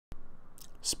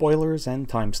Spoilers and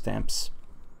timestamps.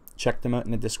 Check them out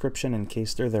in the description in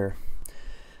case they're there.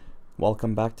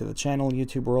 Welcome back to the channel,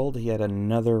 YouTube world. Yet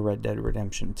another Red Dead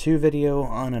Redemption 2 video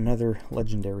on another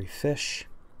legendary fish.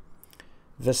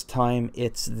 This time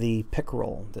it's the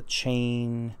Pickerel, the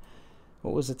chain...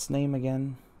 What was its name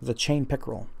again? The chain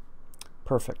pickerel.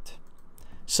 Perfect.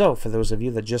 So, for those of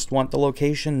you that just want the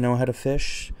location, know how to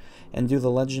fish, and do the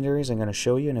legendaries, I'm going to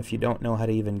show you. And if you don't know how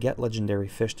to even get legendary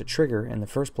fish to trigger in the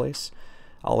first place,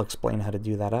 I'll explain how to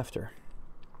do that after.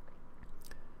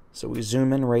 So we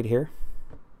zoom in right here.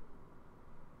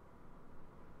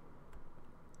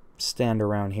 Stand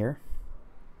around here.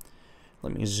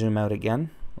 Let me zoom out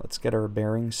again. Let's get our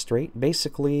bearings straight.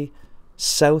 Basically,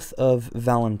 south of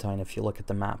Valentine, if you look at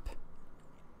the map,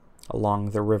 along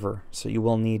the river. So you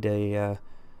will need a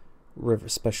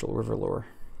special river lure.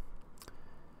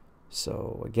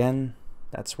 So again,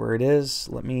 that's where it is.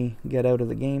 Let me get out of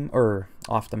the game, or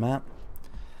off the map.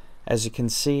 As you can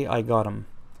see, I got him.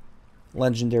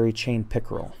 Legendary chain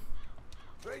pickerel.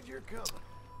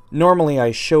 Normally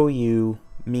I show you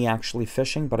me actually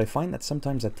fishing, but I find that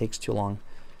sometimes that takes too long.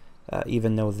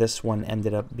 Even though this one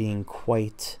ended up being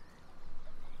quite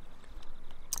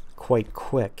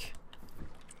quick.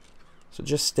 So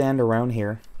just stand around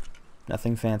here.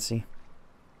 Nothing fancy.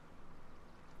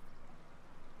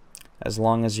 As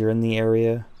long as you're in the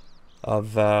area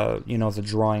of, you know, the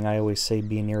drawing. I always say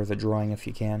be near the drawing if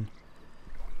you can.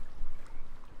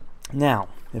 Now,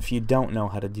 if you don't know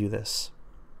how to do this,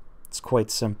 it's quite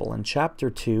simple. In Chapter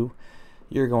 2,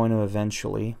 you're going to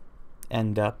eventually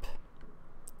end up,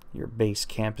 your base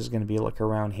camp is going to be like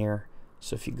around here.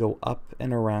 So if you go up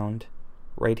and around,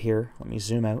 right here, let me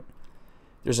zoom out,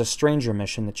 there's a stranger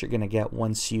mission that you're going to get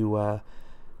once you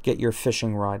get your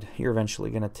fishing rod. You're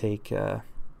eventually going to take...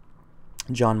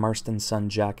 John Marston's son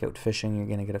Jack out fishing. You're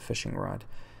going to get a fishing rod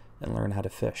and learn how to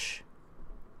fish.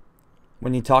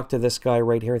 When you talk to this guy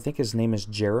right here, I think his name is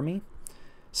Jeremy.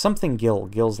 Something Gill.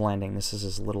 Gill's Landing. This is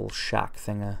his little shack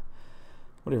thing,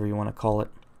 whatever you want to call it.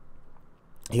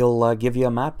 He'll give you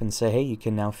a map and say, hey, you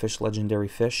can now fish legendary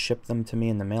fish. Ship them to me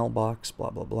in the mailbox, blah,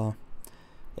 blah, blah.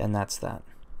 And that's that.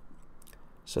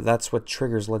 So that's what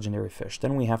triggers legendary fish.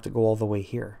 Then we have to go all the way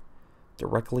here,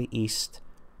 directly east,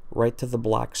 right to the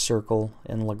black circle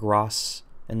in La Grasse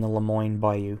in the Lemoyne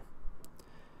Bayou.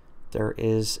 There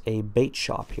is a bait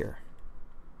shop here.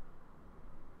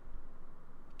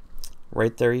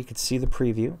 Right there you can see the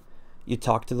preview. You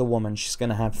talk to the woman. She's going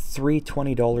to have 3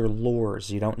 $20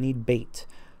 lures. You don't need bait,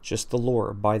 just the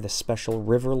lure. Buy the special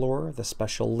river lure, the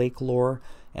special lake lure,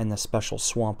 and the special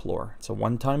swamp lure. It's a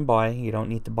one-time buy. You don't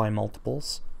need to buy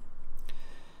multiples.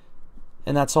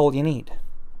 And that's all you need.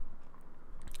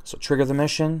 So trigger the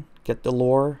mission, get the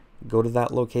lure, go to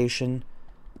that location,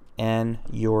 and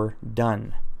you're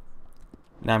done.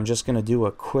 Now I'm just going to do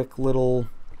a quick little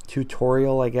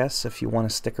tutorial, I guess, if you want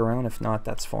to stick around. If not,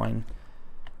 that's fine.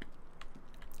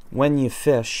 When you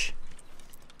fish,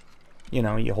 you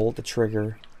know, you hold the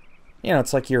trigger. You know,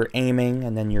 it's like you're aiming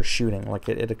and then you're shooting. Like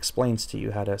it explains to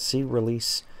you how to see,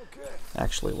 release.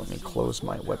 Actually, let me close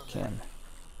my webcam.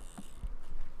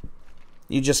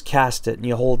 You just cast it and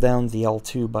you hold down the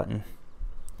L2 button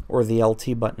or the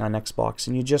LT button on Xbox,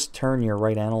 and you just turn your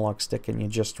right analog stick and you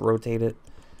just rotate it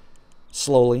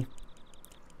slowly.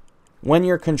 When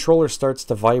your controller starts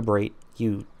to vibrate,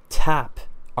 you tap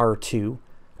R2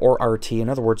 or RT, in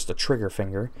other words the trigger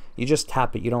finger. You just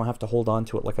tap it. You don't have to hold on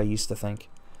to it like I used to think.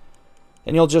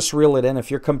 And you'll just reel it in.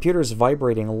 If your computer's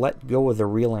vibrating, let go of the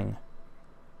reeling.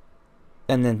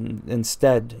 And then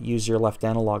instead use your left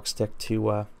analog stick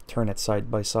to turn it side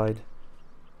by side.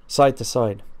 Side to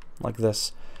side, like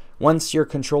this. Once your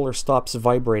controller stops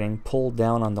vibrating, pull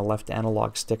down on the left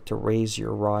analog stick to raise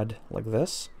your rod like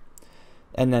this.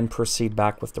 And then proceed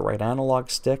back with the right analog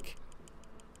stick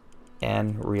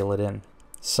and reel it in.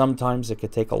 Sometimes it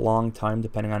could take a long time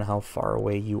depending on how far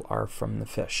away you are from the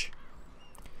fish.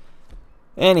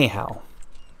 Anyhow,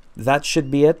 that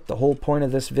should be it. The whole point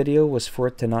of this video was for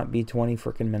it to not be 20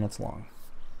 freaking minutes long.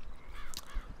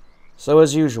 So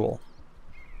as usual,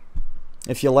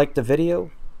 if you liked the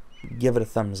video, give it a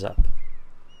thumbs up.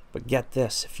 But get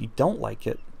this, if you don't like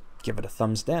it, give it a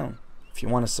thumbs down. If you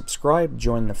want to subscribe,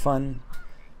 join the fun,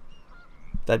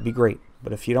 that'd be great.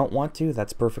 But if you don't want to,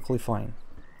 that's perfectly fine.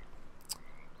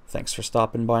 Thanks for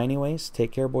stopping by anyways.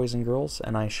 Take care, boys and girls,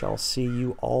 and I shall see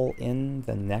you all in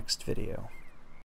the next video.